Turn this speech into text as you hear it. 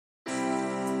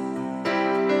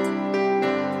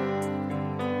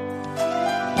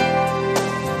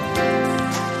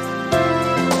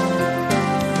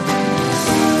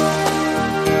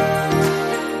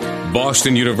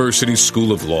Boston University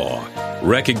School of Law,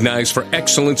 recognized for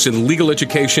excellence in legal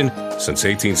education since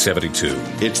 1872.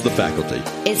 It's the faculty.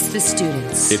 It's the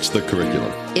students. It's the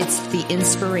curriculum. It's the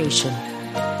inspiration.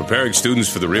 Preparing students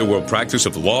for the real-world practice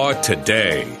of law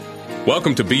today.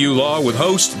 Welcome to BU Law with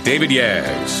host David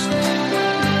Yaz.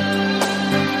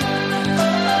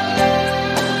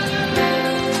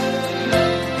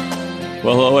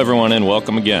 Well, hello, everyone, and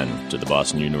welcome again to the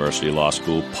Boston University Law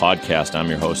School podcast. I'm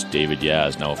your host, David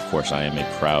Yaz. Now, of course, I am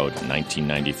a proud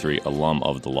 1993 alum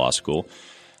of the law school.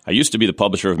 I used to be the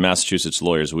publisher of Massachusetts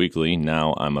Lawyers Weekly.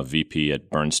 Now I'm a VP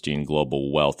at Bernstein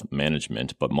Global Wealth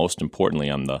Management. But most importantly,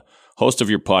 I'm the host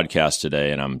of your podcast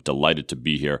today, and I'm delighted to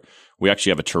be here. We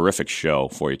actually have a terrific show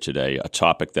for you today, a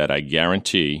topic that I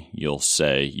guarantee you'll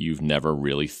say you've never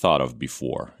really thought of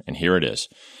before. And here it is.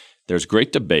 There's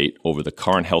great debate over the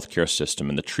current healthcare system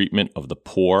and the treatment of the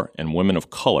poor and women of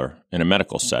color in a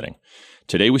medical setting.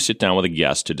 Today, we sit down with a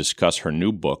guest to discuss her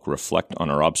new book, reflect on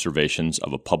her observations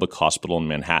of a public hospital in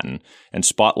Manhattan, and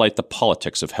spotlight the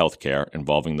politics of healthcare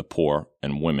involving the poor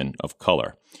and women of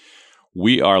color.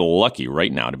 We are lucky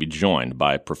right now to be joined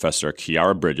by Professor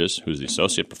Khiara Bridges, who's the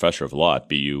Associate Professor of Law at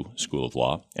BU School of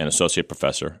Law and Associate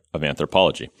Professor of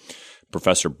Anthropology.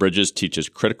 Professor Bridges teaches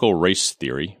critical race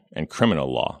theory and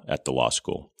criminal law at the law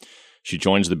school. She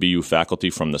joins the BU faculty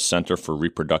from the Center for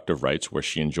Reproductive Rights, where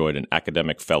she enjoyed an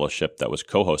academic fellowship that was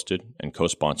co-hosted and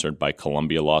co-sponsored by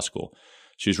Columbia Law School.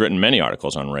 She's written many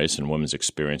articles on race and women's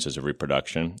experiences of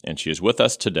reproduction, and she is with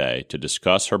us today to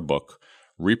discuss her book,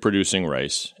 Reproducing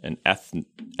Race and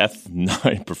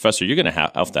Professor, you're going to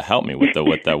have to help me with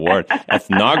that word,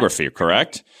 ethnography,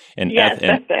 correct? Yes,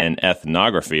 and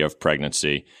ethnography of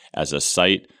pregnancy as a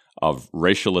site of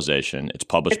racialization. It's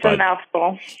published It's a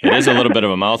mouthful. It is a little bit of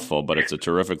a mouthful, but it's a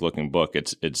terrific looking book.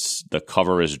 It's the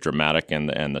cover is dramatic and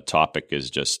the topic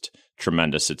is just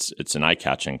tremendous. It's an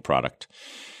eye-catching product.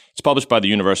 It's published by the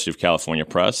University of California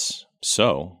Press.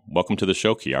 So, welcome to the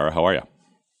show, Khiara. How are you?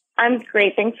 I'm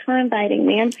great. Thanks for inviting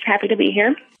me. I'm just happy to be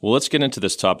here. Well, let's get into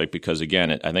this topic because,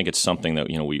 again, I think it's something that,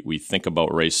 we think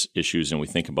about race issues and we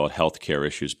think about healthcare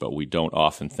issues, but we don't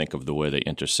often think of the way they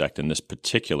intersect in this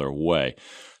particular way.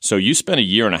 So you spent a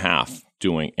year and a half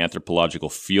doing anthropological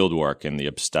fieldwork in the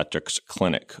obstetrics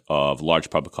clinic of Large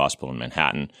Public Hospital in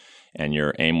Manhattan, and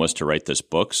your aim was to write this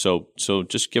book. So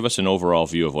just give us an overall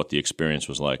view of what the experience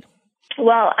was like.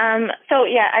 Well,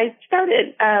 I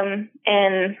started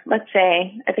in, let's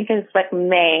say, I think it was like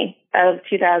May of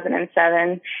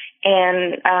 2007,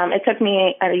 and it took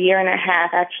me a year and a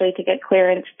half actually to get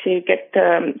clearance to get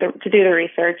to do the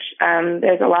research.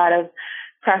 There's a lot of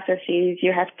processes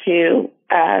you have to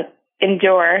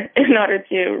endure in order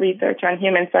to research on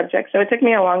human subjects, so it took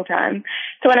me a long time.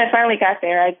 So when I finally got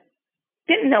there, I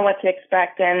didn't know what to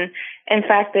expect, and in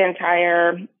fact, the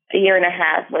entire year and a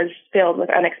half was filled with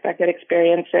unexpected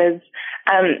experiences.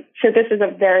 So this is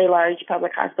a very large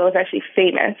public hospital. It's actually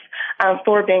famous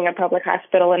for being a public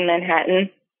hospital in Manhattan.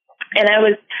 And I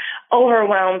was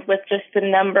overwhelmed with just the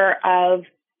number of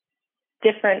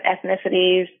different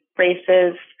ethnicities,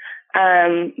 races,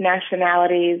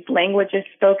 nationalities, languages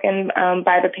spoken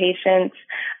by the patients.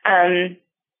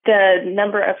 The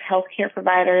number of healthcare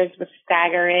providers was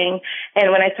staggering.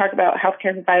 And when I talk about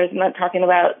healthcare providers, I'm not talking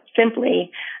about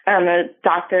simply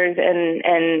doctors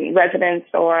and residents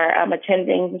or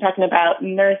attendings. I'm talking about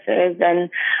nurses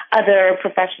and other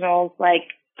professionals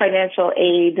like financial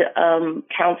aid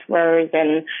counselors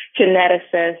and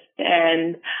geneticists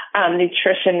and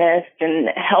nutritionists and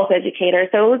health educators.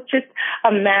 So it was just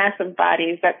a mass of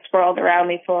bodies that swirled around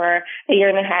me for a year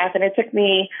and a half. And it took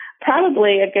me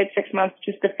probably a good 6 months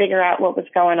just to figure out what was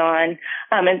going on.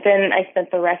 And then I spent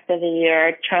the rest of the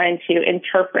year trying to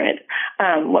interpret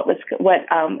what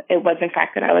it was in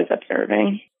fact that I was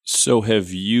observing. So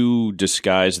have you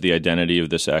disguised the identity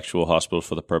of this actual hospital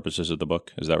for the purposes of the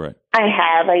book? Is that right? I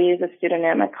have. I use a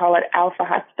pseudonym. I call it Alpha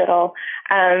Hospital.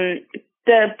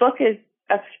 The book is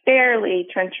a fairly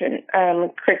trenchant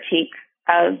critique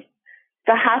of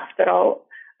the hospital,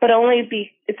 but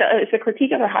it's a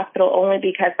critique of the hospital only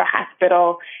because the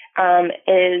hospital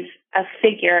is a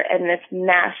figure in this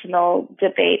national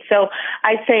debate. So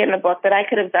I say in the book that I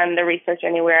could have done the research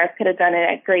anywhere. I could have done it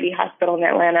at Grady Hospital in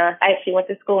Atlanta. I actually went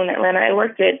to school in Atlanta. I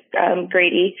worked at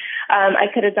Grady. I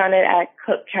could have done it at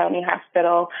Cook County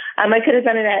Hospital. I could have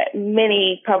done it at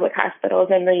many public hospitals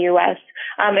in the U.S.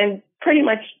 And pretty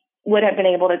much would have been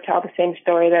able to tell the same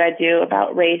story that I do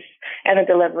about race and the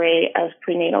delivery of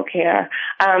prenatal care.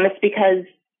 It's because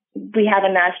we have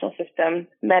a national system,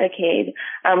 Medicaid.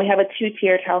 We have a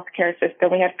two-tiered healthcare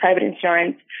system. We have private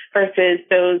insurance versus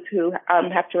those who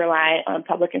have to rely on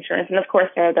public insurance. And of course,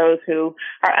 there are those who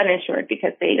are uninsured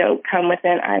because they don't come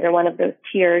within either one of those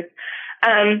tiers.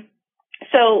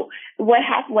 So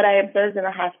what I observed in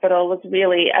the hospital was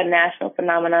really a national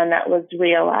phenomenon that was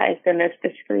realized in this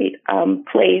discrete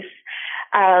place.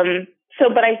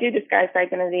 But I do disguise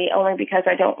identity only because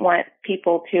I don't want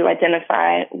people to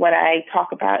identify what I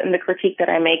talk about and the critique that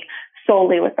I make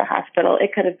solely with the hospital.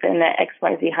 It could have been at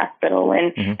XYZ hospital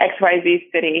in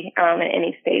XYZ city in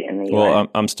any state in the U.S.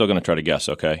 Well, I'm still going to try to guess.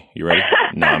 Okay, you ready?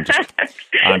 No,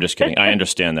 I'm just kidding. I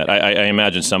understand that. I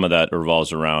imagine some of that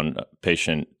revolves around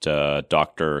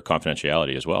patient-doctor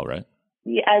confidentiality as well, right?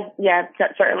 Yeah,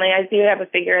 certainly. I do have a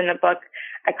figure in the book.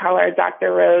 I call her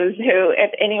Dr. Rose, who,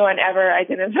 if anyone ever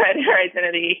identified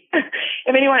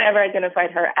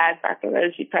her as Dr.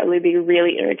 Rose, she'd probably be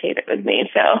really irritated with me.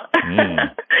 So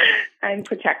I'm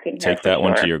protecting her. Take that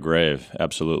one to your grave.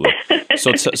 Absolutely.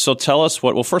 So tell us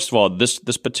well, first of all, this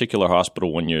particular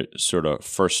hospital, when you sort of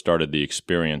first started the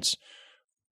experience,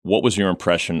 what was your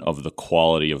impression of the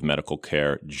quality of medical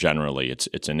care generally?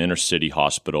 It's an inner city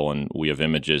hospital, and we have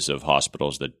images of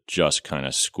hospitals that just kind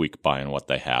of squeak by on what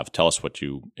they have. Tell us what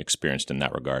you experienced in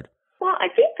that regard. Well, I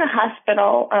think the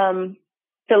hospital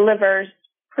delivers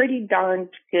pretty darn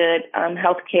good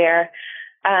health care.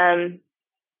 And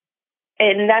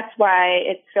that's why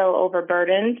it's so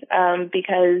overburdened,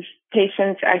 because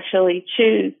patients actually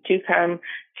choose to come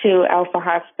to Alpha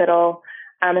Hospital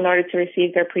in order to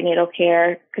receive their prenatal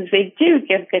care, because they do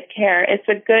give good care. It's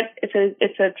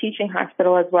a teaching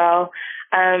hospital as well.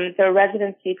 The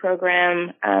residency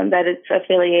program that it's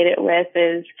affiliated with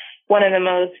is one of the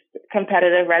most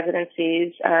competitive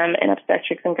residencies in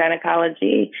obstetrics and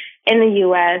gynecology in the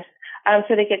U.S.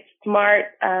 So they get smart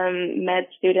med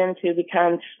students who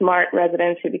become smart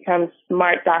residents, who become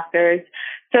smart doctors.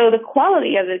 So the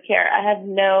quality of the care, I have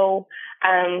no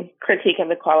critique of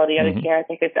the quality of the care. I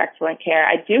think it's excellent care.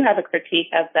 I do have a critique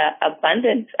of the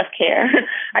abundance of care.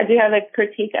 I do have a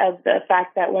critique of the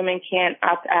fact that women can't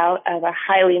opt out of a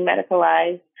highly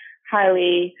medicalized,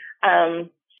 highly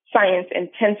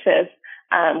science-intensive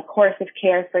course of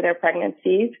care for their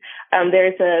pregnancies.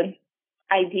 There's a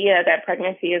idea that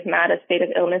pregnancy is not a state of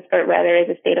illness, but rather is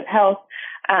a state of health.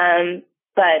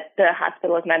 But the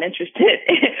hospital is not interested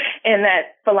in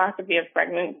that philosophy of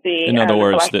pregnancy. In other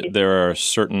words, there are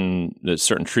certain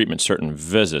treatments, certain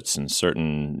visits, and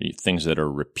certain things that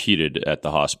are repeated at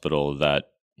the hospital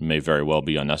that may very well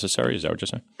be unnecessary. Is that what you're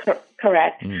saying?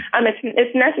 Correct.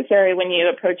 It's necessary when you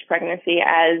approach pregnancy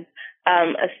as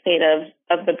a state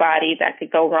of the body that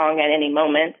could go wrong at any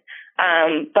moment.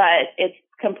 But it's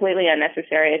completely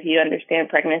unnecessary if you understand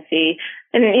pregnancy.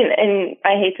 And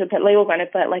I hate to put labels on it,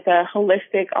 but like a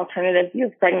holistic alternative view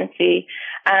of pregnancy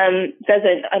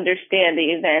doesn't understand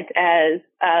the event as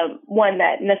one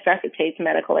that necessitates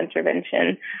medical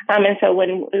intervention. And so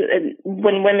when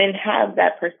women have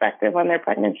that perspective on their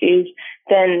pregnancies,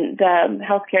 then the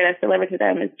healthcare that's delivered to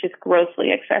them is just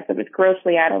grossly excessive. It's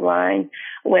grossly out of line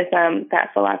with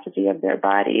that philosophy of their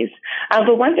bodies.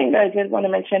 But one thing that I did want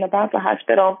to mention about the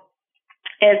hospital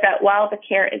is that while the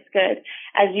care is good,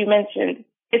 as you mentioned,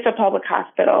 it's a public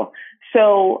hospital.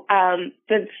 So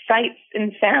the sights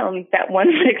and sounds that one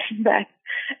would expect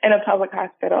in a public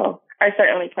hospital are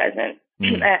certainly present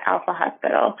at Alpha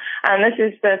Hospital. This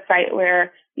is the site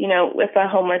where, if a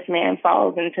homeless man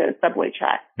falls into a subway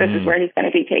track, this is where he's going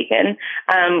to be taken.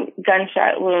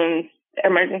 Gunshot wounds,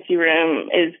 emergency room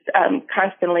is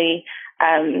constantly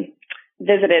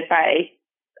visited by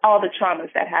all the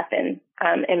traumas that happen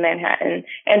in Manhattan.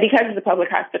 And because it's a public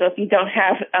hospital, if you don't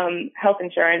have health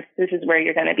insurance, this is where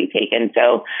you're going to be taken.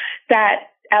 So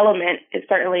that element is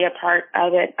certainly a part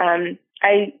of it.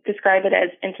 I describe it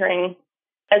as entering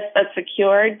a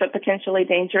secured but potentially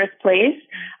dangerous place.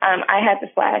 I had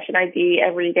to flash an ID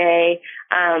every day.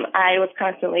 I was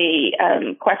constantly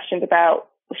questioned about,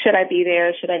 should I be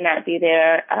there? Should I not be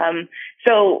there?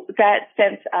 So that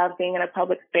sense of being in a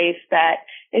public space that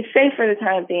is safe for the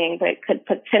time being, but could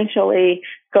potentially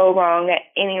go wrong at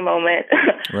any moment,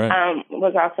 right.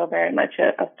 Was also very much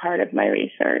a part of my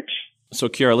research. So,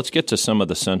 Kiara, let's get to some of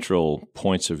the central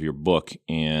points of your book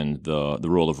and the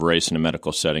role of race in a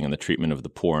medical setting and the treatment of the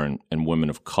poor and women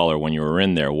of color. When you were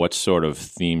in there, what sort of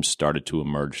themes started to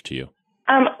emerge to you?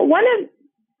 One of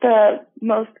the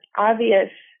most obvious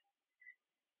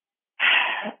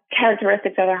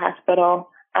characteristics of the hospital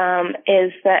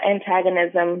is the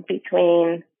antagonism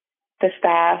between the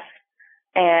staff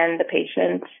and the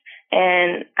patients.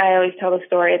 And I always tell the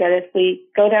story that if we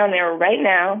go down there right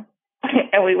now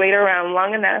and we wait around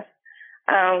long enough,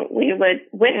 we would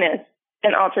witness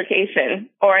an altercation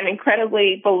or an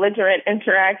incredibly belligerent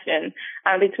interaction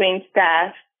between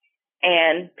staff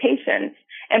and patients.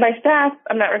 And by staff,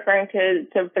 I'm not referring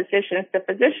to physicians. The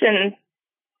physicians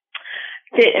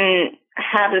didn't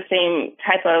have the same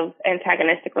type of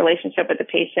antagonistic relationship with the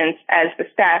patients as the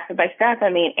staff. And by staff, I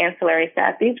mean ancillary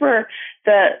staff. These were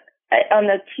on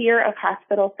the tier of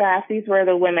hospital staff, these were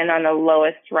the women on the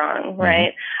lowest rung,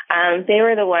 right? They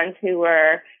were the ones who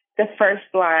were the first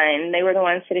line. They were the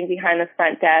ones sitting behind the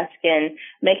front desk and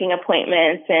making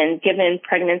appointments and giving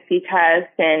pregnancy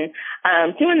tests and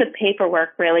doing the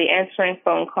paperwork, really, answering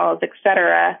phone calls,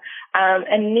 etc.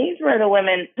 And these were the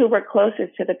women who were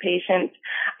closest to the patients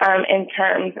in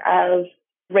terms of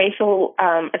racial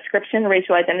ascription,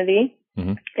 racial identity,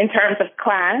 in terms of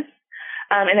class,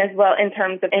 and as well in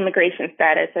terms of immigration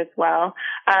status as well.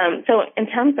 So in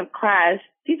terms of class,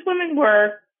 these women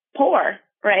were poor,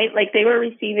 right? Like they were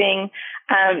receiving,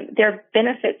 their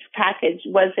benefits package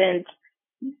wasn't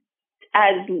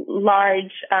as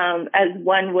large as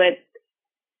one would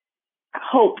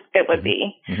hope it would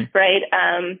be, right?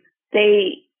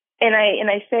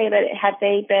 I say that had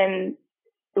they been,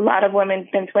 a lot of women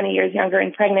been 20 years younger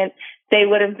and pregnant, they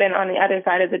would have been on the other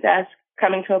side of the desk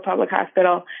coming to a public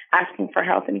hospital asking for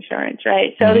health insurance,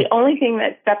 right? So the only thing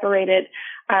that separated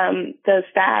the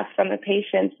staff from the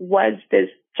patients was this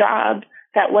job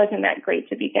that wasn't that great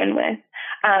to begin with.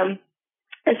 And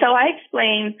so I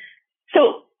explain,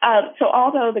 so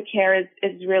although the care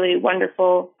is really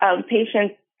wonderful,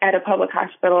 patients at a public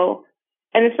hospital,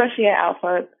 and especially at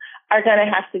Alpha, are going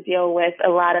to have to deal with a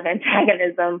lot of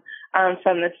antagonism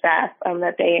from the staff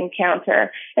that they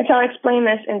encounter. And so I explain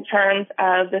this in terms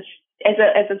of this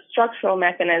as a structural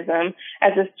mechanism,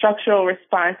 as a structural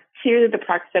response to the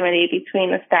proximity between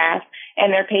the staff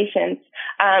and their patients.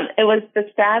 It was the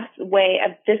staff's way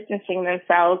of distancing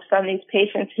themselves from these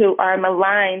patients who are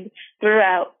maligned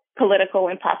throughout political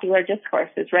and popular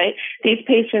discourses, right? These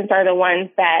patients are the ones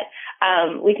that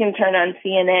we can turn on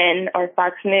CNN or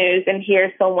Fox News and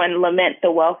hear someone lament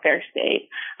the welfare state.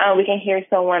 We can hear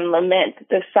someone lament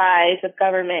the size of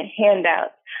government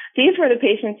handouts. These were the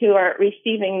patients who are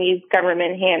receiving these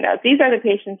government handouts. These are the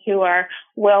patients who are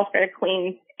welfare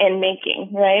queens in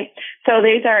making, right? So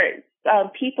these are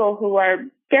people who are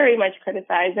very much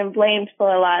criticized and blamed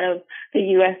for a lot of the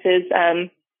U.S.'s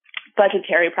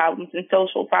budgetary problems and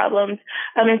social problems.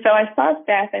 And so I saw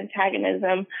staff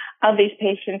antagonism of these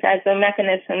patients as a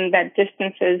mechanism that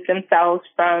distances themselves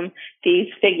from these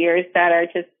figures that are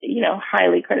just,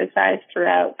 highly criticized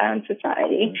throughout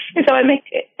society. And so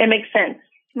it makes sense,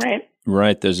 right?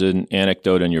 Right. There's an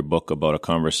anecdote in your book about a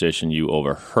conversation you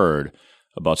overheard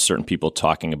about certain people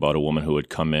talking about a woman who had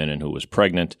come in and who was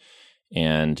pregnant.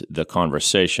 And the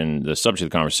subject of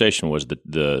the conversation was that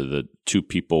the two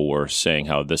people were saying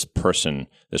how this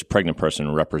pregnant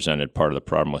person represented part of the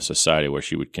problem with society, where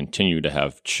she would continue to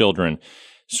have children,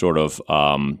 sort of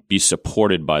be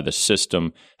supported by the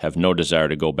system, have no desire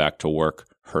to go back to work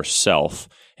herself,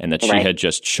 and that she had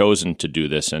just chosen to do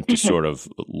this and to sort of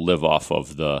live off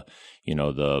of the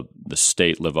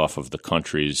state, live off of the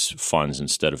country's funds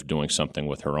instead of doing something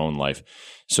with her own life.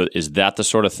 So is that the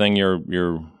sort of thing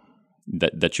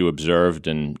that you observed,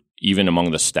 and even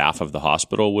among the staff of the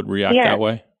hospital would react that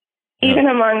way? Even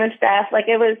among the staff,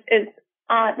 it's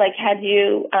odd. Like, had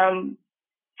you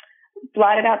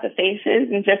blotted out the faces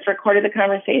and just recorded the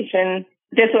conversation,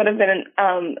 this would have been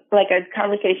a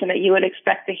conversation that you would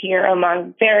expect to hear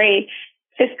among very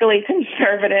fiscally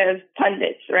conservative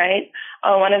pundits, right,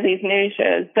 on one of these news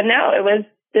shows. But no, it was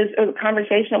a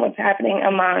conversation was happening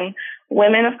among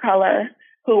women of color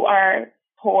who are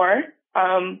poor,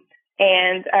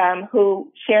 and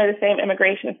who share the same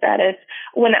immigration status.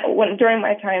 When during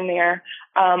my time there,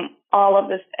 all of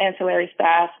the ancillary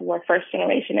staff were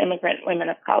first-generation immigrant women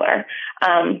of color,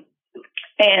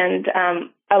 and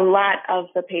a lot of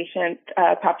the patient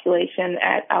population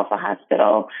at Alpha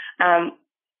Hospital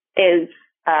is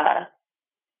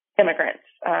immigrants.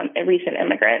 Recent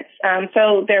immigrants.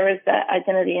 So there was that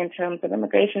identity in terms of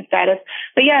immigration status.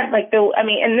 But yeah,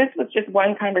 and this was just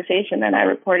one conversation that I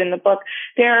report in the book.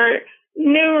 There are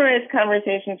numerous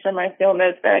conversations from my field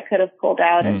notes that I could have pulled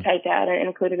out and typed out and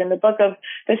included in the book, of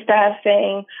the staff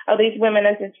saying, these women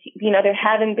are just, they're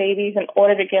having babies in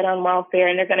order to get on welfare,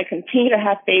 and they're going to continue to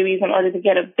have babies in order to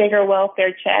get a bigger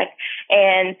welfare check.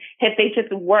 And if they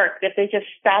just worked, if they just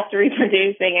stopped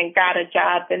reproducing and got a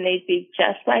job, then they'd be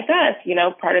just like us,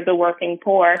 part of the working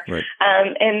poor. Right.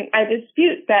 And I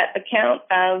dispute that account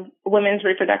of women's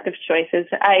reproductive choices.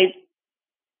 I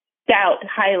doubt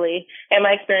highly, and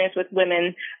my experience with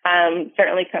women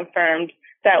certainly confirmed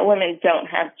that women don't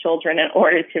have children in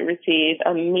order to receive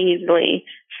a measly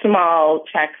small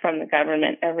check from the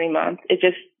government every month. It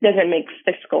just doesn't make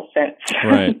fiscal sense.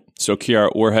 Right. So,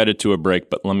 Kiara, we're headed to a break,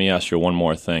 but let me ask you one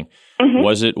more thing.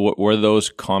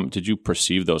 Mm-hmm. Did you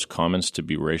perceive those comments to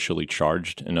be racially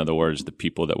charged? In other words, the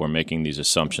people that were making these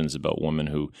assumptions about women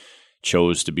who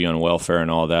chose to be on welfare and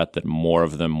all that more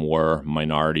of them were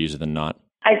minorities than not?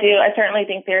 I do. I certainly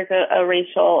think there's a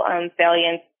racial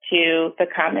salience to the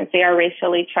comments. They are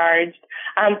racially charged.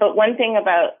 But one thing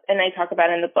about, and I talk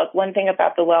about in the book, one thing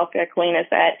about the welfare queen is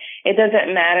that it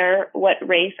doesn't matter what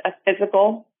race a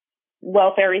physical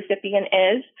welfare recipient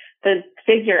is. The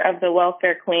figure of the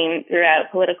welfare queen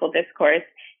throughout political discourse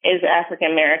is an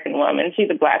African American woman. She's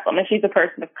a Black woman. She's a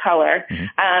person of color. Mm-hmm.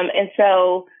 And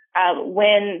so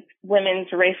when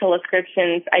women's racial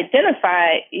ascriptions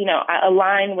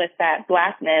align with that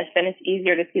Blackness, then it's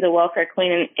easier to see the welfare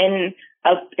queen in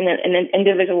an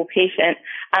individual patient.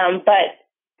 But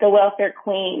the welfare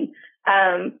queen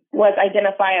was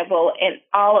identifiable in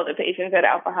all of the patients at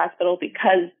Alpha Hospital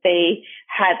because they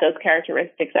had those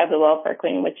characteristics of the welfare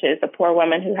queen, which is a poor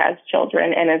woman who has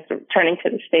children and is turning to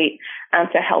the state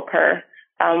to help her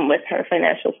with her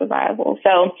financial survival.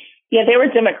 So, yeah, they were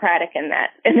democratic in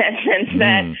that sense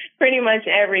that pretty much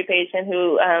every patient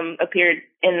who appeared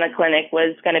in the clinic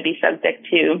was going to be subject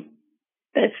to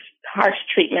this harsh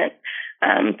treatment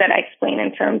that I explain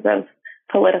in terms of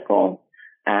political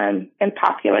and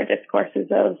popular discourses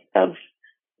of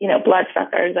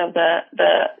bloodsuckers of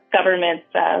the government's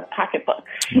pocketbook.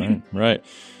 Right.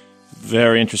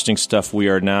 Very interesting stuff. We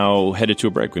are now headed to a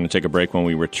break. We're going to take a break. When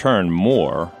we return,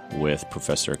 more with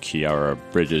Professor Kiara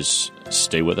Bridges.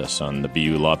 Stay with us on the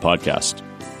BU Law Podcast.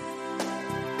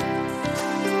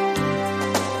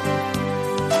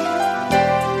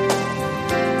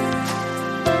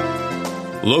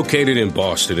 Located in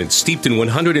Boston and steeped in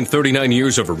 139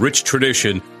 years of a rich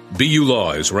tradition, BU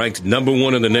Law is ranked number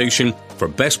 1 in the nation for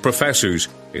best professors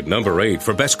and number 8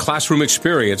 for best classroom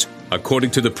experience,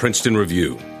 according to the Princeton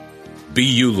Review.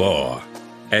 BU Law,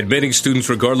 admitting students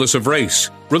regardless of race,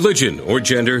 religion, or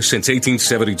gender since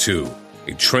 1872,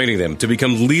 and training them to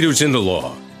become leaders in the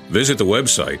law. Visit the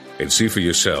website and see for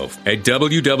yourself at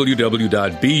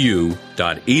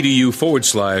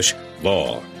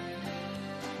www.bu.edu/law.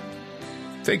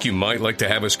 Think you might like to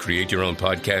have us create your own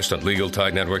podcast on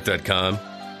LegalTalkNetwork.com?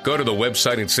 Go to the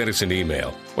website and send us an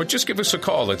email, or just give us a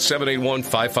call at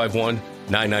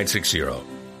 781-551-9960.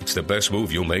 It's the best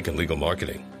move you'll make in legal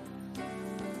marketing.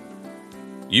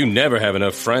 You never have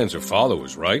enough friends or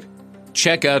followers, right?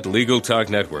 Check out Legal Talk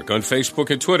Network on Facebook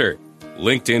and Twitter,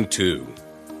 LinkedIn too.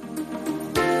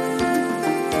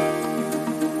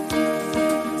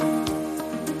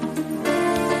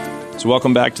 So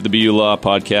welcome back to the BU Law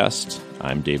Podcast.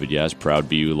 I'm David Yaz, proud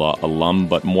BU Law alum,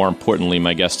 but more importantly,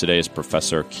 my guest today is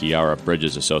Professor Kiara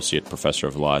Bridges, Associate Professor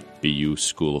of Law at BU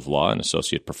School of Law and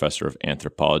Associate Professor of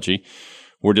Anthropology.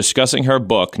 We're discussing her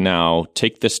book now.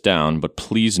 Take this down, but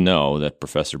please know that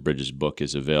Professor Bridges' book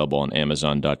is available on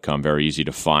Amazon.com. Very easy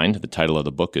to find. The title of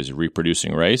the book is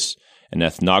Reproducing Race, an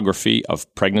Ethnography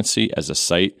of Pregnancy as a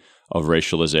Site of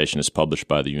Racialization. It's published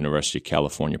by the University of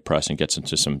California Press and gets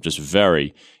into some just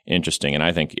very interesting and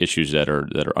I think issues that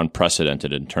are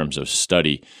unprecedented in terms of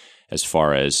study as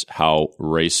far as how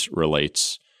race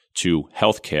relates to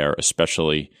healthcare,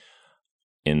 especially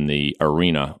in the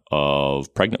arena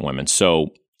of pregnant women.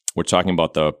 So we're talking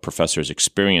about the professor's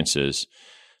experiences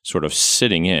sort of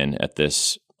sitting in at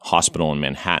this hospital in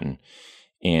Manhattan.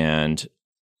 And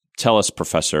tell us,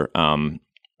 Professor, how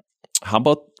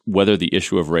about whether the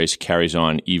issue of race carries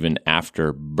on even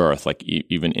after birth, like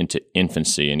even into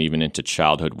infancy and even into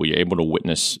childhood? Were you able to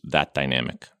witness that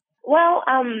dynamic? Well,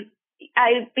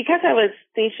 because I was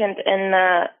stationed in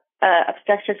the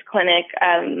obstetrics clinic,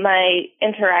 my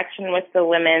interaction with the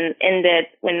women ended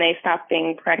when they stopped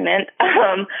being pregnant.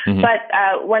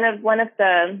 But one of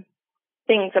the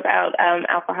things about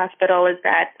Alpha Hospital is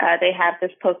that they have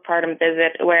this postpartum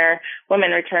visit where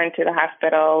women return to the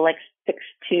hospital like 6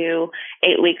 to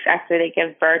 8 weeks after they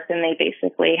give birth, and they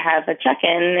basically have a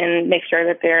check-in and make sure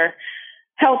that they're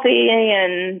healthy,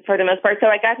 and for the most part. So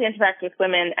I got to interact with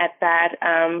women at that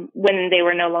when they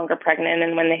were no longer pregnant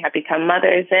and when they had become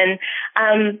mothers. And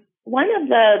one of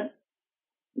the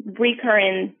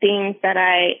recurring themes that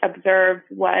I observed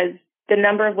was the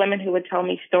number of women who would tell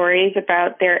me stories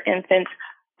about their infants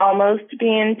almost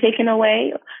being taken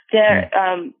away.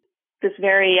 This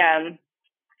very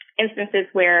instances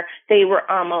where they were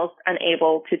almost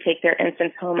unable to take their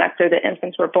infants home after the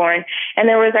infants were born. And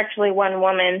there was actually one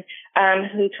woman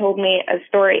who told me a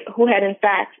story who had in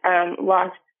fact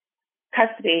lost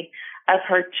custody of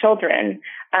her children.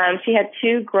 She had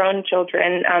 2 grown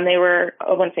children. They were,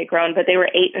 I wouldn't say grown, but they were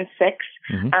 8 and 6.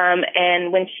 Mm-hmm.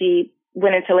 And when she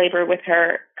went into labor with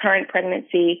her current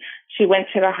pregnancy, she went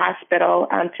to the hospital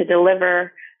to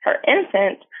deliver her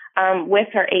infant with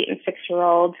her 8 and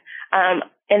 6-year-old.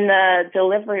 In the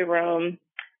delivery room,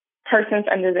 persons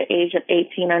under the age of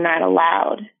 18 are not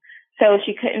allowed. So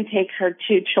she couldn't take her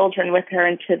 2 children with her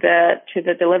into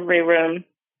the delivery room.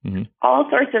 Mm-hmm. All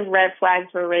sorts of red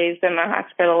flags were raised in the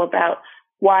hospital about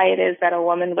why it is that a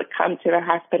woman would come to the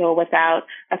hospital without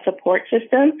a support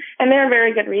system. And there are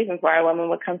very good reasons why a woman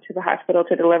would come to the hospital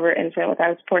to deliver an infant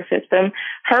without a support system.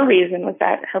 Her reason was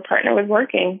that her partner was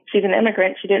working. She's an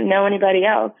immigrant. She didn't know anybody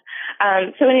else.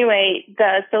 So anyway,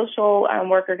 the social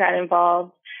worker got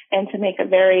involved. And to make a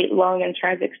very long and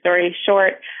tragic story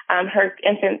short, her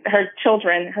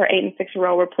children, her 8 and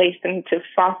 6-year-old, were placed into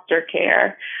foster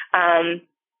care.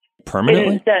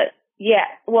 Permanently? Yeah.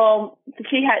 Well,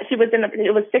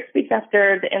 it was 6 weeks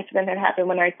after the incident had happened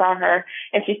when I saw her,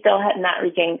 and she still had not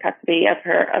regained custody of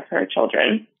her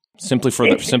children. Simply for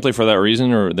that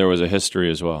reason, or there was a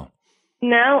history as well?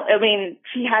 No, I mean,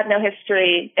 she had no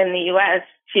history in the U.S.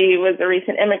 She was a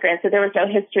recent immigrant, so there was no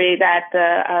history that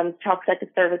the Child Protective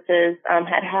Services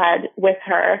had with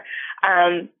her.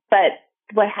 But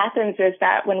what happens is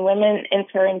that when women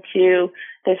enter into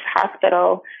this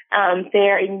hospital,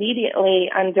 they're immediately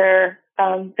under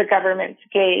the government's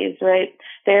gaze, right?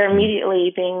 They're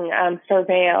immediately being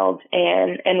surveilled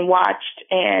and watched,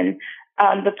 and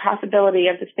the possibility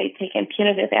of the state taking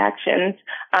punitive actions,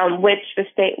 which the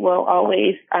state will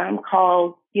always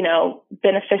call,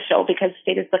 beneficial, because the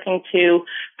state is looking to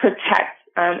protect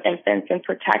infants and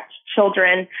protect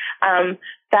children.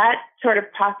 That sort of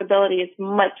possibility is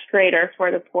much greater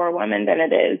for the poor woman than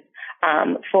it is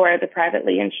for the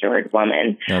privately insured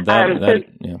woman. Now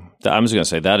I was going to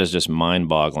say, that is just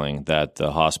mind-boggling that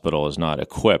the hospital is not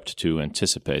equipped to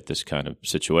anticipate this kind of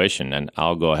situation. And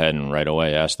I'll go ahead and right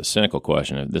away ask the cynical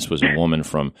question. If this was a woman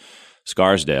from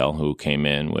Scarsdale who came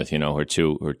in with, her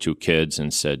two kids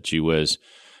and said, "Gee whiz,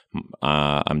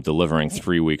 I'm delivering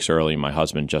 3 weeks early. My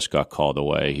husband just got called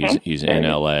away. He's in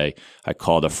LA. I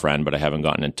called a friend, but I haven't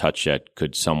gotten in touch yet.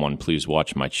 Could someone please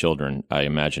watch my children?" I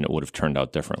imagine it would have turned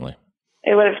out differently.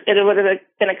 It would have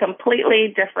been a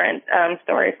completely different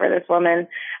story for this woman.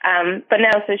 But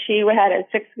no, so she had a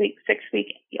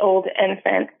 6-week-old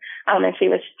infant, and she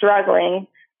was struggling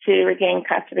to regain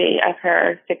custody of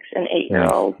her 6 and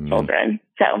 8-year-old children.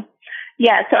 So,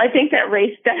 so I think that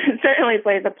race certainly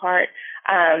plays a part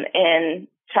in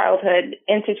childhood,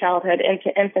 into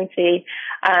infancy.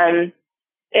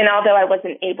 And although I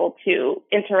wasn't able to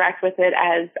interact with it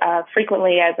as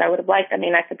frequently as I would have liked, I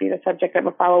mean, that could be the subject of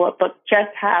a follow-up book,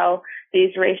 just how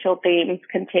these racial themes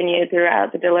continue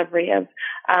throughout the delivery of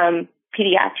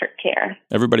pediatric care.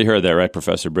 Everybody heard that, right,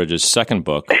 Professor Bridges? Second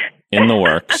book in the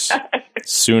works,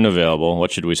 soon available.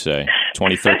 What should we say?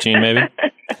 2013, maybe?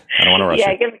 I don't want to rush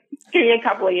it. Give me a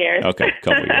couple of years. Okay,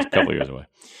 couple of years away.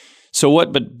 So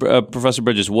Professor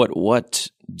Bridges, what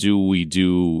do we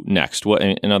do next?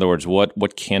 In other words,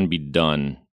 what can be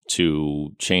done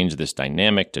to change this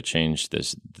dynamic, to change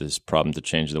this problem, to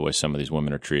change the way some of these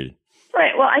women are treated?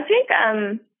 Right. Well, I think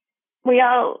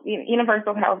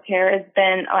universal health care has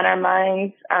been on our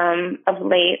minds of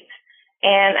late,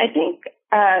 and I think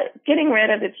getting rid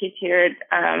of the two-tiered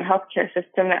healthcare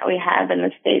system that we have in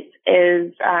the States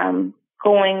is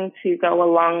going to go a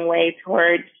long way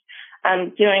towards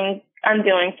undoing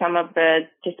some of the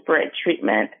disparate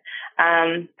treatment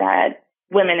that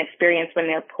women experience when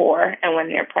they're poor and when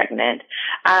they're pregnant.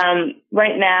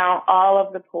 Right now, all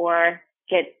of the poor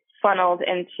get funneled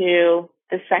into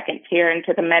the second tier,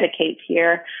 into the Medicaid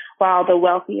tier, while the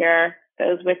wealthier,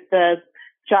 those with the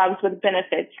jobs with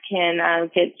benefits, can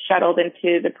get shuttled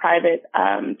into the private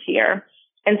tier.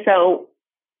 And so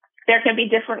there can be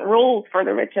different rules for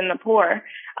the rich and the poor.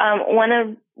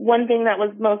 One thing that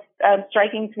was most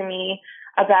striking to me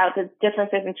about the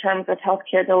differences in terms of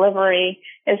healthcare delivery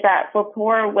is that for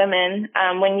poor women,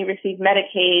 when you receive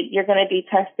Medicaid, you're going to be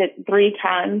tested 3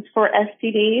 times for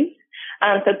STDs.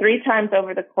 So 3 times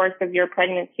over the course of your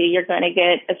pregnancy, you're going to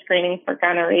get a screening for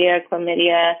gonorrhea,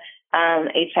 chlamydia,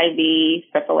 HIV,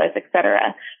 syphilis,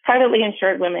 etc. Privately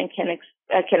insured women can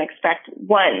expect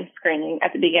 1 screening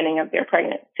at the beginning of their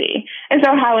pregnancy. And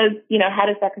so how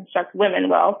does that construct women?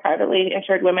 Well, privately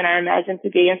insured women are imagined to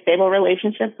be in stable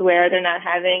relationships where they're not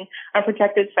having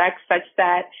unprotected sex, such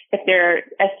that if they're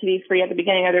STD free at the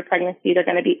beginning of their pregnancy, they're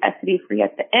going to be STD free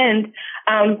at the end.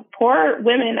 Poor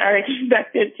women are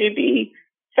expected to be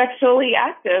sexually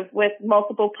active with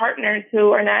multiple partners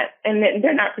who are not, and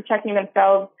they're not protecting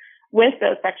themselves with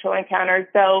those sexual encounters.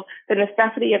 So the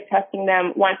necessity of testing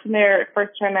them once in their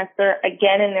first trimester,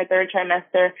 again in their third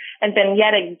trimester, and then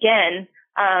yet again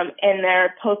in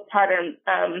their postpartum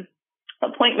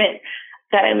appointment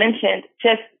that I mentioned,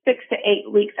 just 6 to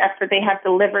 8 weeks after they have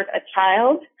delivered a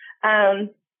child.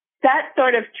 That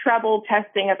sort of treble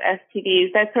testing of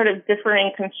STDs, that sort of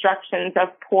differing constructions of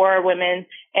poor women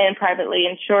and privately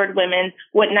insured women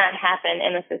would not happen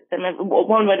in a system.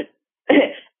 One wouldn't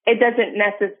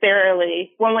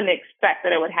expect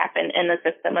that it would happen in the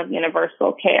system of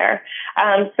universal care.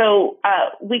 So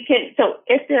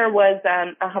if there was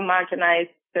a homogenized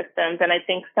system, then I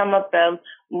think some of the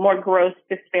more gross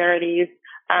disparities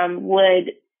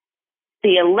would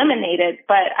be eliminated,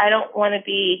 but I don't want to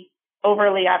be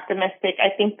overly optimistic. I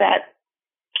think that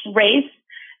race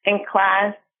and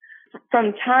class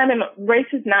race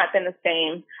has not been the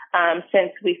same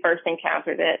since we first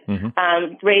encountered it.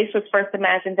 Mm-hmm. Race was first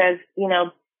imagined as,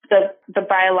 the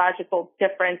biological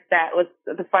difference that was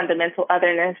the fundamental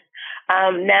otherness.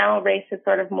 Now race has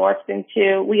sort of morphed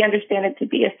into, we understand it to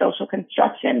be a social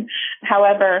construction.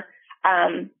 However,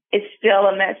 it's still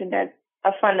imagined as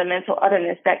a fundamental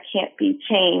otherness that can't be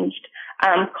changed.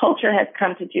 Culture has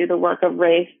come to do the work of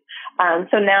race.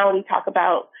 So now we talk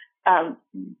about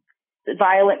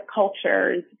violent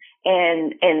cultures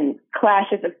and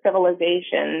clashes of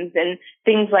civilizations and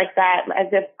things like that, as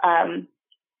if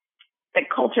that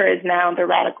culture is now the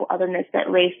radical otherness that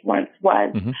race once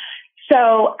was. Mm-hmm.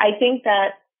 So I think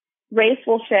that race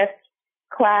will shift,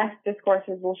 class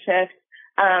discourses will shift,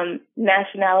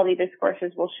 nationality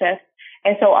discourses will shift.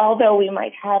 And so although we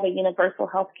might have a universal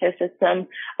healthcare system,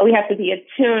 we have to be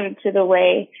attuned to the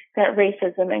way that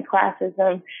racism and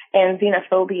classism and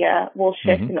xenophobia will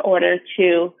shift mm-hmm. in order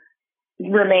to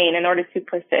remain, in order to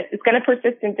persist. It's going to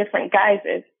persist in different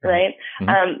guises, right?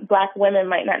 Mm-hmm. Black women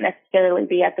might not necessarily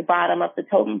be at the bottom of the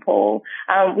totem pole.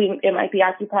 It might be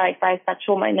occupied by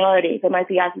sexual minorities. It might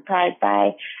be occupied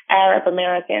by Arab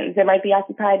Americans. It might be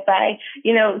occupied by,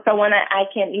 someone I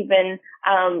can't even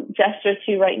gesture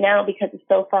to right now because it's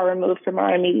so far removed from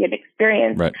our immediate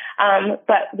experience. Right.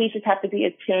 But we just have to be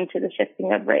attuned to the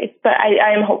shifting of race. But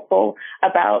I am hopeful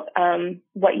about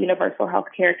what universal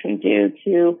healthcare can do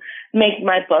to make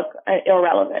my book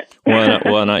irrelevant.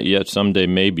 Well, not yet. Someday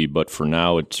maybe, but for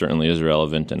now it certainly is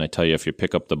relevant. And I tell you, if you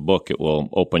pick up the book, it will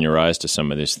open your eyes to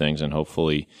some of these things and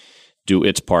hopefully do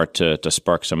its part to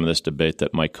spark some of this debate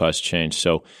that might cause change.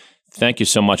 So thank you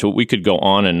so much. We could go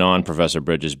on and on, Professor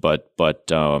Bridges, but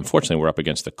unfortunately we're up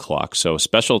against the clock. So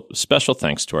special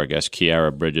thanks to our guest,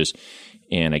 Kiara Bridges.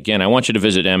 And again, I want you to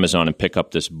visit Amazon and pick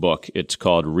up this book. It's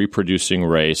called Reproducing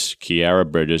Race, Kiara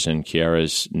Bridges, and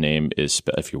Kiara's name is,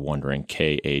 if you're wondering,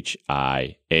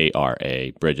 Khiara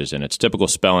Bridges, and it's typical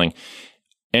spelling.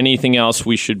 Anything else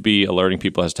we should be alerting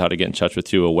people as to how to get in touch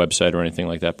with you, a website or anything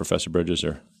like that, Professor Bridges?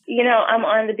 Or I'm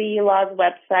on the BU Law's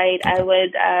website. Okay. I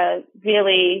would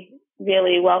really,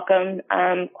 really welcome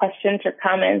questions or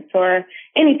comments or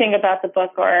anything about the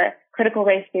book or critical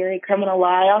race theory, criminal law.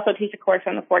 I also teach a course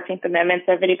on the 14th Amendment,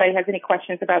 so if anybody has any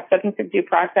questions about substantive due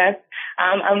process,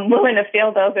 I'm willing to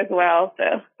field those as well.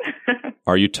 So,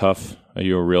 Are you tough? Are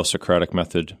you a real Socratic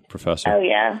method professor? Oh,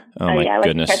 yeah. My I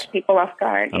goodness. like to catch people off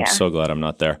guard. I'm so glad I'm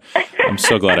not there. I'm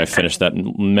so glad I finished that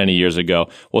many years ago.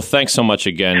 Well, thanks so much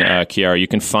again, Kiara. You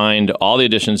can find all the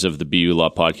editions of the BU Law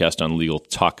podcast on Legal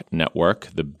Talk Network,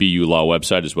 the BU Law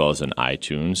website, as well as on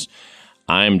iTunes.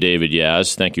 I'm David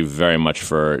Yaz. Thank you very much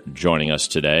for joining us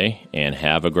today, and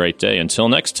have a great day. Until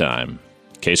next time,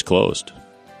 case closed.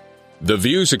 The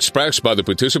views expressed by the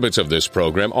participants of this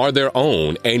program are their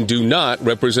own and do not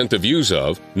represent the views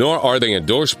of, nor are they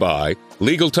endorsed by,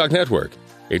 Legal Talk Network,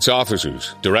 its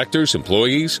officers, directors,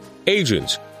 employees,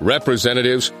 agents,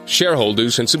 representatives,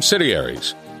 shareholders, and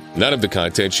subsidiaries. None of the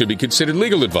content should be considered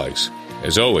legal advice.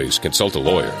 As always, consult a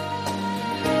lawyer.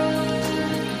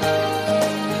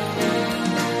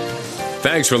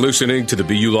 Thanks for listening to the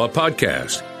BU Law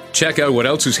Podcast. Check out what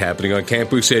else is happening on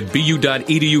campus at bu.edu/law.